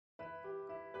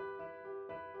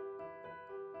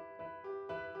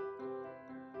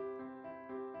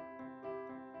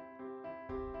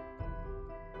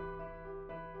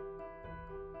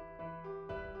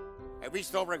I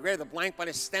reached over, I grabbed the blank by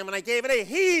the stem, and I gave it a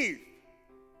heave.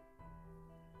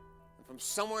 And from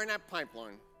somewhere in that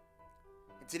pipeline,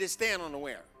 and to this day I'm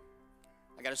unaware,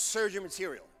 I got a surge of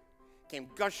material. It came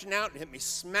gushing out and hit me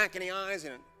smack in the eyes,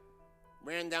 and it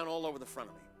ran down all over the front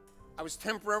of me. I was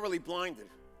temporarily blinded.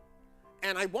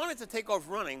 And I wanted to take off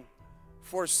running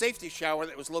for a safety shower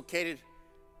that was located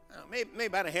maybe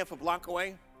about a half a block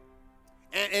away.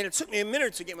 And it took me a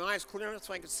minute to get my eyes clear enough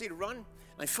so I could see to run. And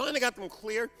I finally got them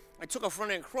clear. I took off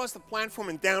running across the platform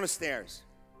and down the stairs.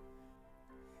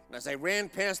 And as I ran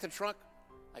past the truck,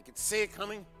 I could see it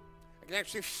coming. I could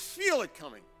actually feel it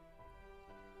coming.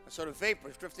 I saw the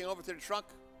vapors drifting over to the truck.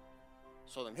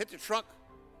 I saw them hit the truck.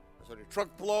 I saw the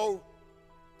truck blow,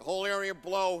 the whole area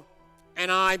blow,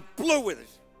 and I blew with it.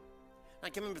 I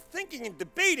can remember thinking and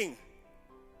debating,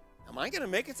 am I going to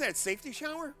make it to that safety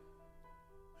shower?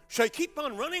 Should I keep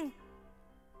on running?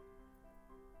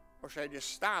 Or should I just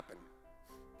stop and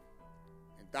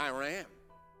die where I am?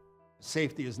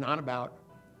 Safety is not about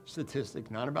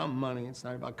statistics, not about money, it's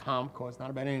not about ComCore, it's not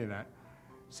about any of that.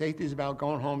 Safety is about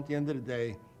going home at the end of the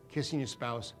day, kissing your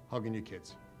spouse, hugging your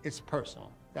kids. It's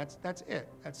personal. That's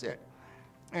it.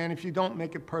 And if you don't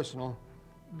make it personal,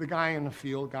 the guy in the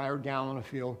field, guy or gal in the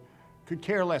field, could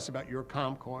care less about your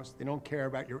ComCore. They don't care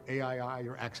about your AII,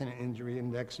 your accident injury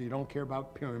index, so you don't care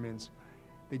about pyramids.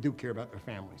 They do care about their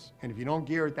families. And if you don't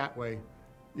gear it that way,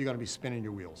 you're gonna be spinning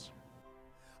your wheels.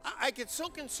 I get so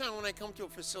concerned when I come to a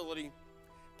facility,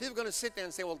 people are gonna sit there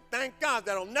and say, well, thank God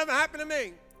that'll never happen to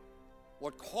me.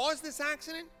 What caused this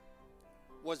accident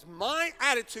was my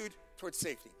attitude towards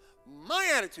safety.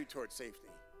 My attitude towards safety.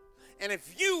 And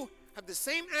if you have the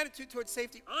same attitude towards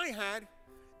safety I had,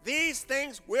 these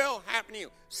things will happen to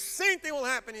you. Same thing will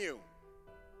happen to you.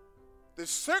 The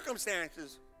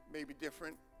circumstances may be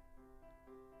different,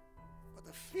 but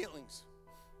the feelings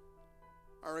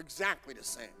are exactly the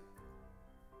same.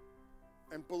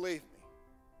 And believe me,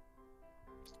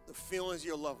 the feelings of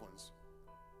your loved ones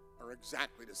are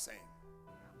exactly the same.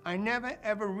 I never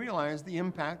ever realized the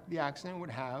impact the accident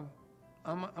would have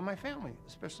on my family,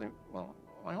 especially, well,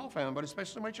 my whole family, but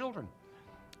especially my children.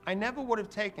 I never would have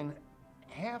taken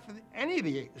any of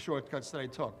the shortcuts that I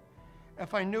took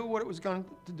if I knew what it was going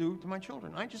to do to my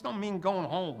children. I just don't mean going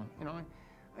home, you know.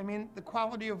 I mean the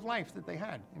quality of life that they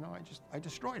had, you know. I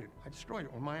destroyed it. I destroyed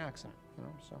it with my accident, you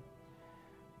know. So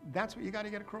that's what you got to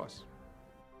get across.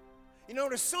 You know,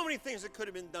 there's so many things that could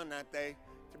have been done that day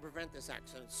to prevent this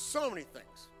accident. So many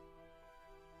things.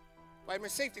 If I had my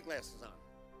safety glasses on,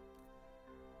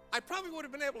 I probably would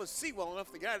have been able to see well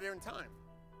enough to get out of there in time.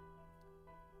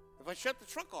 If I shut the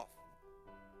truck off,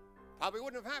 probably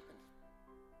wouldn't have happened.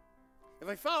 If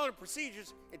I followed the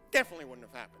procedures, it definitely wouldn't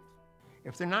have happened.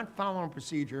 If they're not following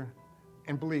procedure,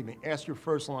 and believe me, ask your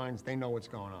first lines, they know what's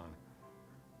going on.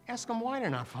 Ask them why they're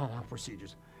not following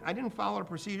procedures. I didn't follow the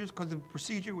procedures because the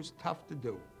procedure was tough to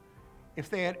do. If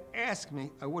they had asked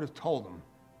me, I would have told them,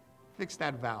 fix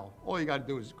that valve. All you got to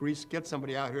do is get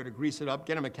somebody out here to grease it up,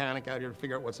 get a mechanic out here to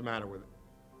figure out what's the matter with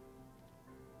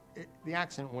it. The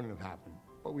accident wouldn't have happened,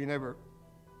 but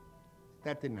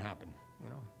that didn't happen, you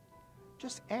know.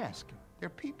 Just ask. They're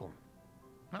people,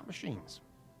 not machines.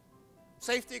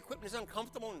 Safety equipment is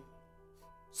uncomfortable and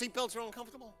seatbelts are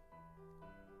uncomfortable.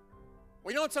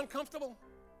 We know it's uncomfortable.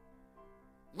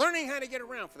 Learning how to get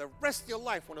around for the rest of your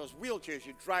life on those wheelchairs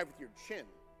you drive with your chin,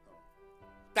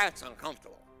 that's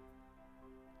uncomfortable.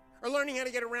 Or learning how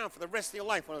to get around for the rest of your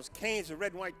life on those canes with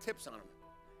red and white tips on them,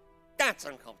 that's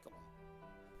uncomfortable.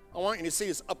 I want you to see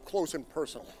this up close and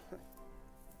personal.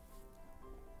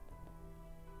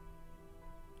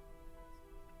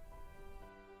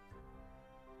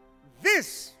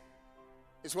 This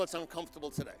is what's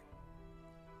uncomfortable today.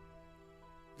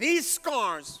 These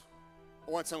scars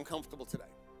are what's uncomfortable today.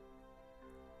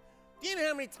 Do you know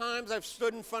how many times I've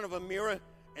stood in front of a mirror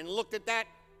and looked at that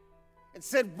and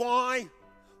said, why?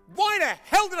 Why the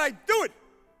hell did I do it?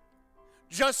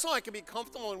 Just so I could be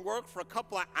comfortable and work for a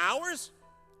couple of hours?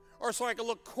 Or so I could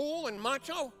look cool and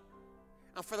macho?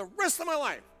 And for the rest of my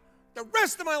life,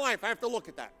 I have to look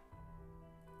at that.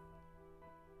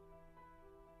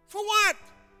 For what?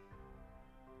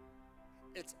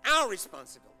 It's our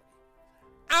responsibility.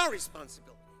 Our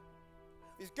responsibility.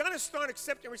 We've got to start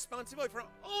accepting responsibility for our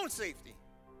own safety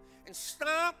and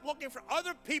stop looking for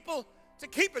other people to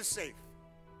keep us safe.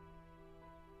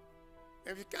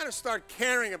 And we've got to start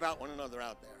caring about one another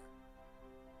out there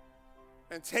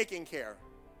and taking care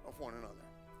of one another.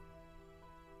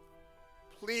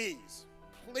 Please,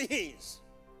 please,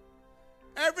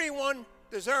 everyone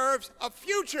deserves a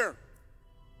future.